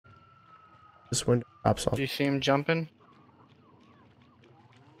This window pops off. Do you see him jumping?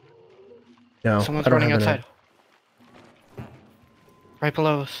 No, Someone's I don't running have outside. Right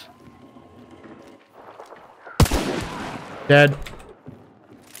below us. Dead.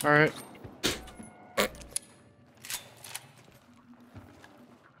 Alright.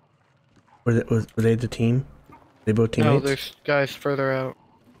 Were they the team? They both teammates? No, there's guys further out.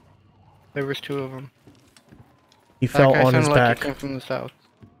 There was 2 of them. He fell That guy on his sounded like back. he came from the south.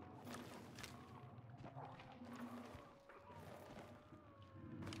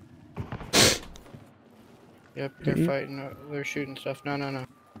 Yep, they're fighting. They're shooting stuff. No, no, no.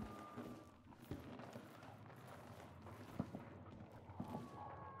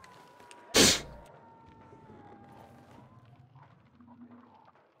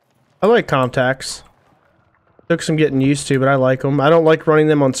 I like Comtacs. Took some getting used to, but I like them. I don't like running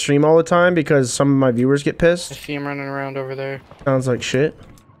them on stream all the time because some of my viewers get I pissed. see him running around over there. Sounds like shit.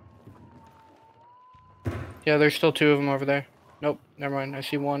 Yeah, there's still 2 of them over there. Nope, never mind. I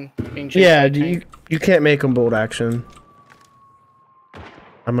see one being chased Yeah, by a tank. you can't make them bolt action.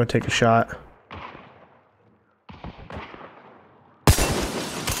 I'm gonna take a shot.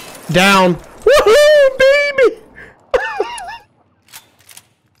 Down. Woohoo, baby!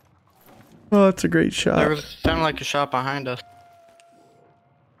 Oh, that's a great shot. There was sounded like a shot behind us.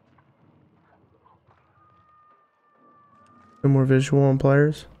 No more visual on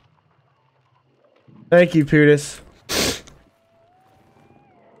players. Thank you, Putis.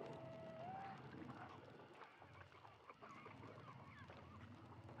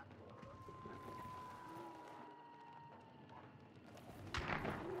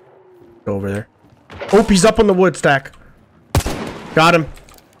 Go over there. Oh, he's up on the wood stack. Got him.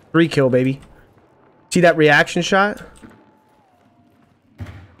 3 kill, baby. See that reaction shot?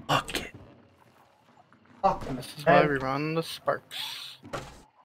 Fuck it. This is why we run the Sparks.